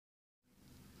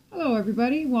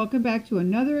everybody. Welcome back to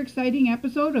another exciting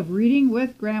episode of Reading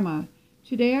with Grandma.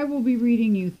 Today I will be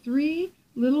reading you 3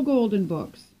 little golden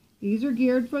books. These are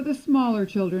geared for the smaller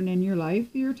children in your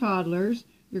life, your toddlers,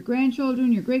 your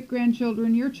grandchildren, your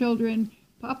great-grandchildren, your children.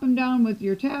 Pop them down with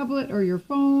your tablet or your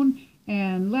phone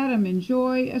and let them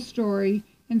enjoy a story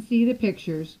and see the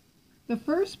pictures. The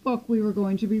first book we were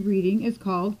going to be reading is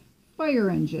called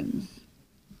Fire Engines.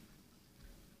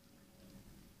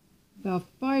 The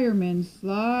firemen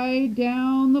slide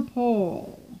down the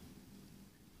pole.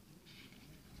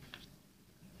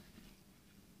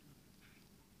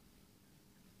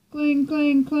 Clang,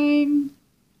 clang, clang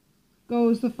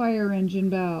goes the fire engine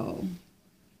bell.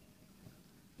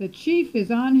 The chief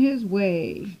is on his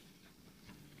way.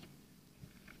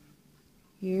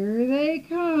 Here they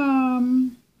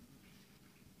come.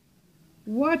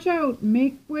 Watch out,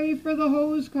 make way for the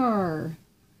hose car.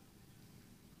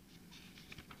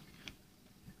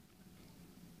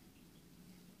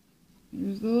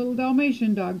 Here's the little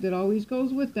Dalmatian dog that always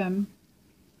goes with them.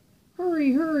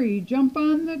 Hurry, hurry, jump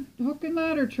on the hook and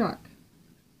ladder truck.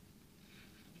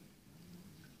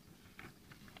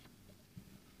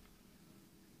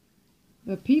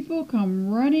 The people come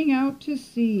running out to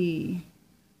see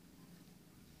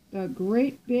the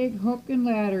great big hook and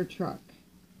ladder truck.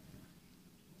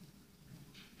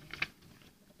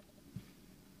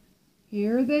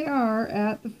 Here they are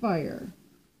at the fire.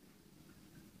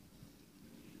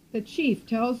 The chief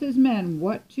tells his men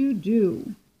what to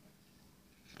do.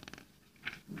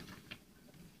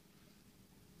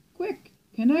 Quick,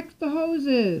 connect the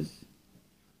hoses.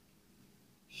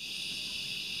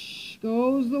 Shh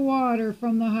goes the water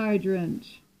from the hydrant.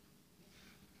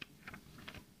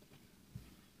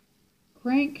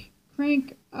 Crank,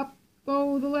 crank, up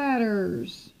go the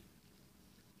ladders.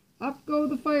 Up go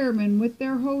the firemen with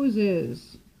their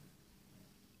hoses.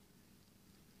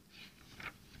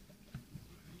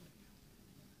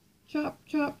 Chop,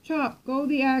 chop, chop go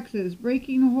the axes,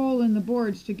 breaking a hole in the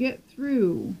boards to get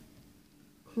through.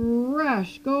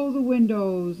 Crash go the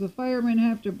windows. The firemen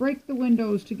have to break the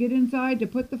windows to get inside to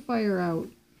put the fire out.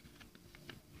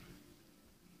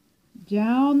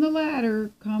 Down the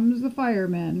ladder comes the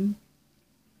firemen.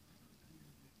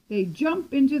 They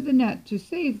jump into the net to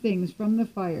save things from the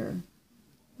fire.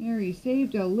 There, he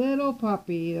saved a little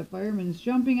puppy. The fireman's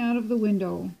jumping out of the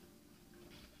window.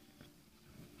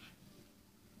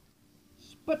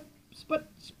 Sput, sput,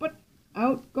 sput.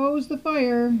 Out goes the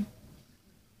fire.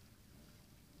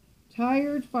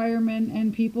 Tired firemen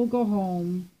and people go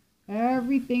home.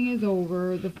 Everything is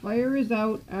over. The fire is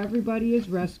out. Everybody is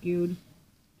rescued.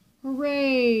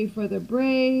 Hooray for the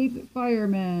brave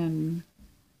firemen.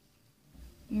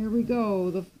 There we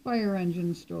go, the fire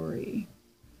engine story.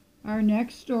 Our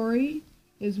next story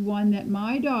is one that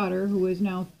my daughter, who is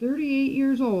now 38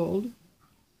 years old,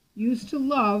 used to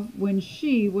love when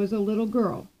she was a little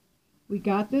girl. We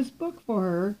got this book for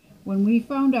her when we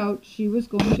found out she was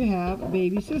going to have a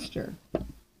baby sister.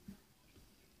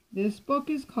 This book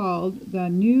is called The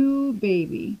New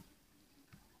Baby.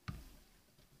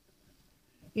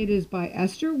 It is by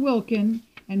Esther Wilkin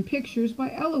and pictures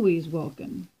by Eloise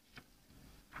Wilkin.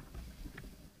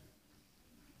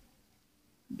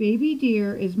 Baby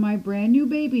dear is my brand new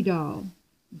baby doll.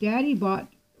 Daddy brought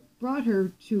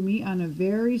her to me on a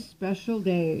very special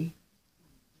day.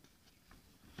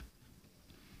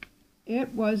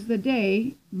 It was the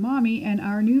day Mommy and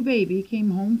our new baby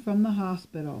came home from the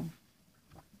hospital.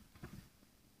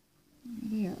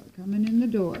 They are coming in the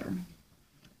door.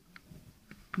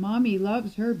 Mommy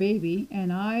loves her baby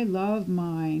and I love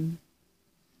mine.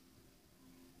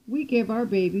 We give our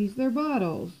babies their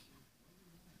bottles.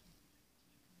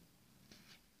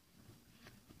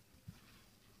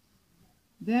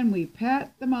 Then we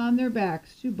pat them on their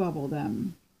backs to bubble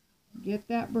them. Get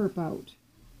that burp out.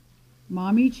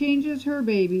 Mommy changes her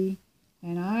baby,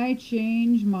 and I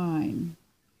change mine.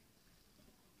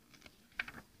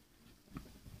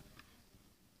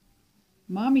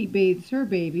 Mommy bathes her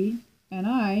baby, and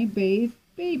I bathe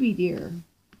baby dear.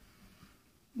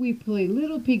 We play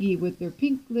little piggy with their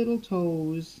pink little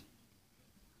toes.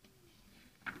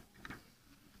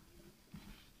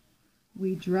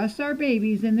 We dress our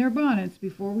babies in their bonnets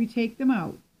before we take them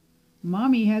out.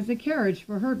 Mommy has a carriage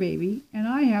for her baby, and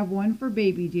I have one for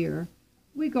baby dear.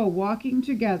 We go walking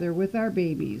together with our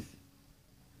babies.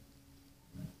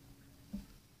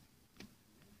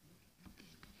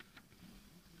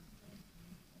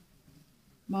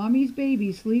 Mommy's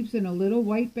baby sleeps in a little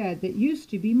white bed that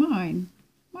used to be mine.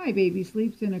 My baby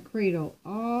sleeps in a cradle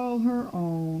all her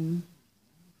own.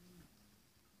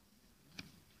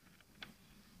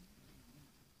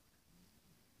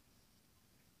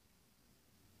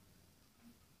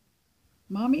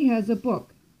 Mommy has a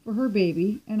book for her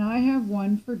baby, and I have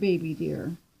one for baby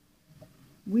dear.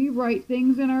 We write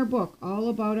things in our book all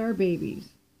about our babies.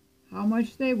 How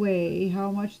much they weigh, how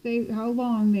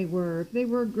long they were, if they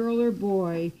were a girl or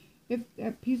boy, if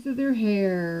a piece of their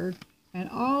hair, and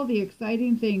all the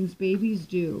exciting things babies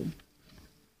do.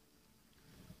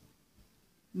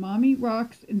 Mommy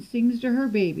rocks and sings to her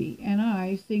baby, and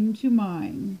I sing to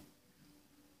mine.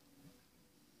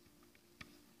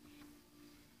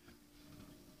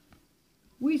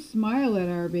 We smile at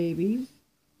our babies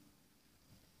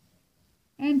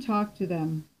and talk to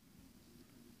them.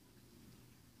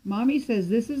 Mommy says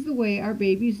this is the way our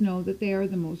babies know that they are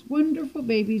the most wonderful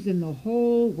babies in the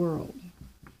whole world.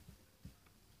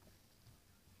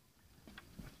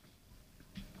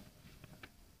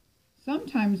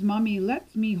 Sometimes Mommy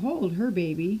lets me hold her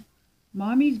baby.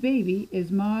 Mommy's baby is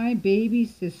my baby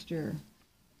sister.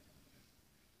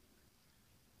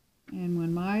 And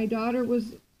when my daughter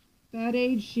was that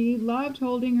age, she loved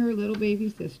holding her little baby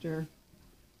sister.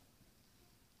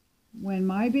 When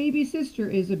my baby sister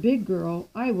is a big girl,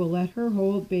 I will let her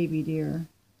hold baby dear.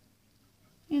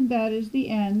 And that is the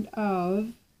end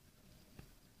of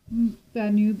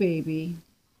The New Baby.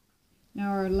 Now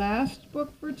our last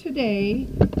book for today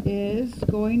is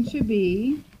going to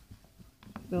be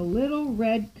The Little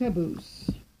Red Caboose.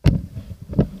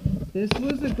 This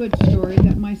was a good story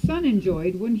that my son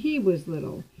enjoyed when he was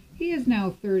little. He is now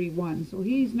 31, so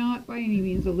he's not by any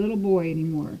means a little boy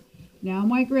anymore. Now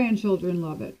my grandchildren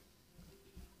love it.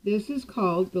 This is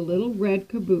called The Little Red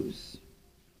Caboose.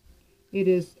 It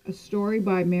is a story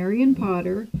by Marion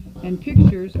Potter, and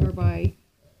pictures are by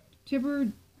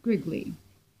Tibber Grigley.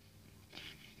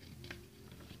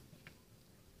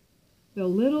 The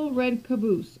little red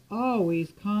caboose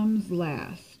always comes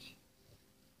last.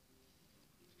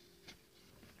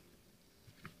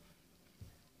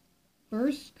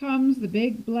 First comes the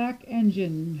big black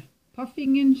engine,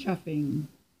 puffing and chuffing.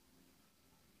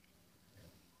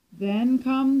 Then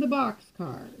come the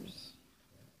boxcars.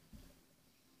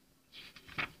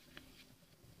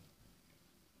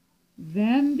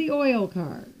 Then the oil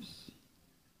cars.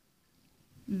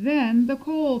 Then the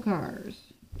coal cars.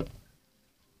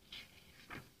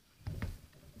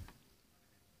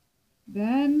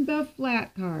 Then the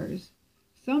flat cars.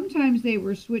 Sometimes they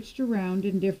were switched around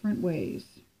in different ways.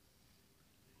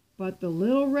 But the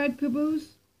little red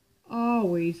caboose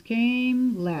always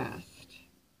came last.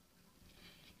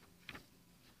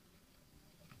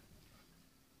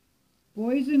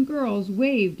 Boys and girls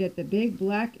waved at the big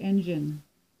black engine.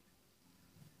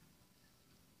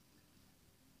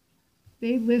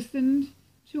 They listened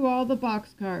to all the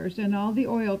boxcars and all the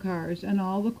oil cars and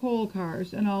all the coal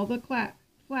cars and all the flat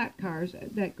cars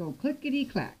that go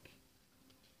clickety-clack.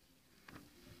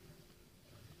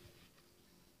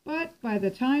 But by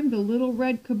the time the little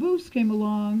red caboose came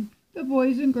along, the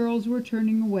boys and girls were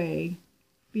turning away,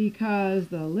 because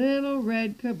the little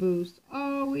red caboose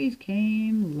always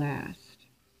came last.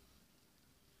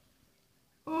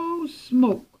 "Oh,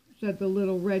 smoke," said the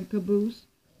little red caboose.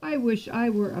 "I wish I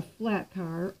were a flat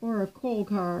car, or a coal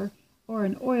car, or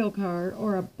an oil car,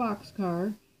 or a box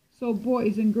car, so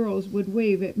boys and girls would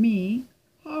wave at me.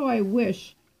 How I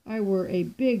wish I were a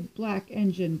big black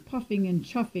engine puffing and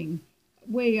chuffing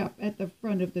way up at the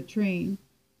front of the train.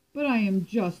 But I am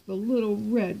just the little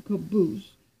red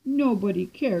caboose. Nobody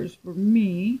cares for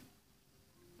me.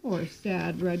 Poor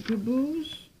sad red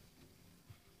caboose."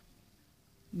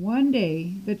 One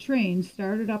day the train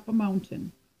started up a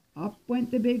mountain. Up went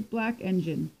the big black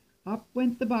engine. Up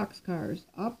went the boxcars.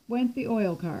 Up went the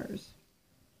oil cars.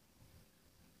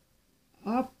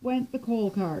 Up went the coal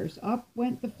cars. Up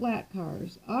went the flat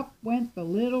cars. Up went the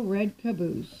little red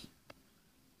caboose.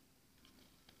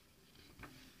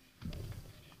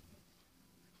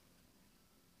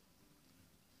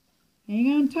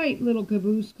 "Hang on tight, little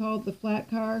caboose," called the flat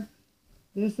car.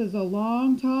 "This is a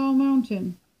long, tall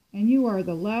mountain, and you are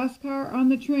the last car on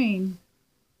the train."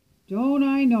 "Don't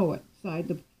I know it?" sighed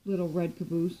the little red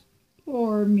caboose.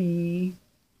 "Poor me."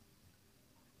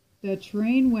 The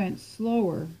train went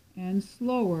slower and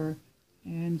slower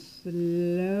and slower.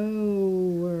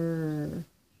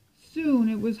 Soon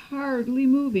it was hardly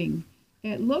moving.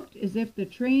 It looked as if the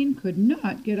train could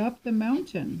not get up the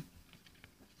mountain.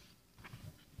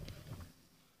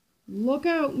 "Look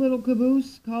out, little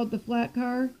caboose," called the flat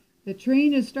car. "The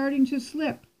train is starting to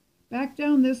slip back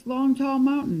down this long, tall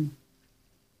mountain."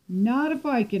 "Not if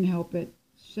I can help it,"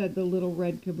 said the little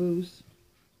red caboose.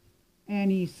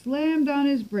 And he slammed on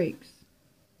his brakes,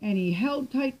 and he held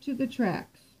tight to the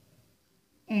tracks,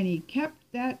 and he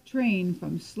kept that train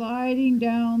from sliding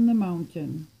down the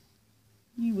mountain.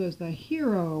 He was the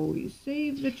hero. He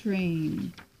saved the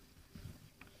train.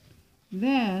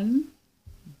 Then,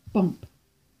 bump!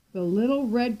 The little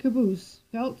red caboose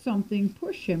felt something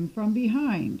push him from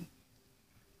behind.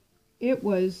 It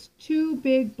was two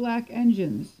big black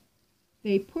engines.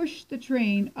 They pushed the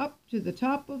train up to the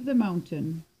top of the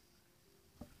mountain.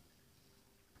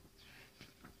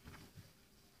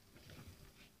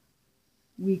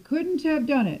 "We couldn't have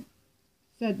done it,"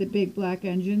 said the big black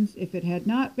engines, "if it had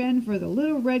not been for the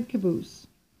little red caboose."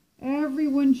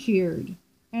 Everyone cheered,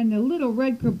 and the little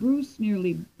red caboose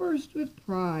nearly burst with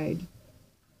pride.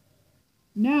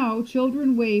 Now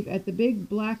children wave at the big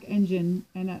black engine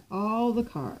and at all the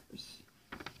cars.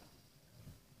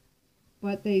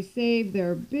 But they save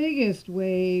their biggest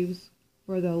waves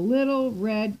for the little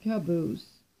red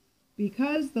caboose,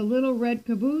 because the little red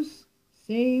caboose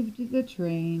saved the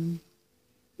train.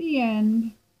 The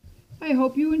end. I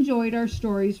hope you enjoyed our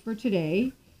stories for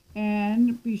today,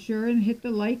 and be sure and hit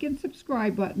the like and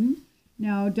subscribe button.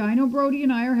 Now, Dino Brody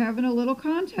and I are having a little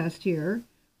contest here.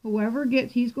 Whoever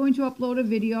gets, he's going to upload a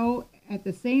video at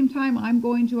the same time I'm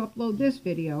going to upload this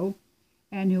video,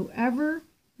 and whoever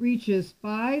reaches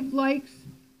 5 likes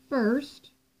first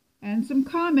and some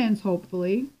comments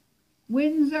hopefully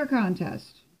wins our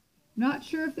contest. Not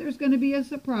sure if there's going to be a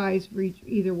surprise for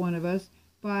either one of us,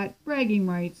 but bragging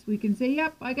rights, we can say,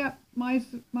 yep, I got my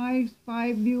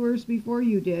 5 viewers before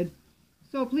you did.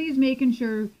 So please making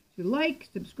sure to like,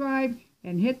 subscribe,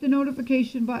 and hit the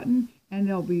notification button, and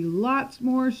there'll be lots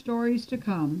more stories to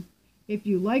come. If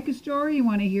you like a story, you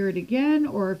want to hear it again,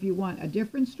 or if you want a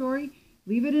different story,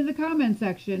 leave it in the comment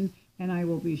section, and I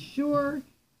will be sure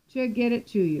to get it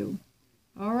to you.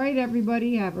 All right,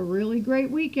 everybody, have a really great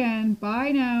weekend.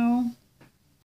 Bye now.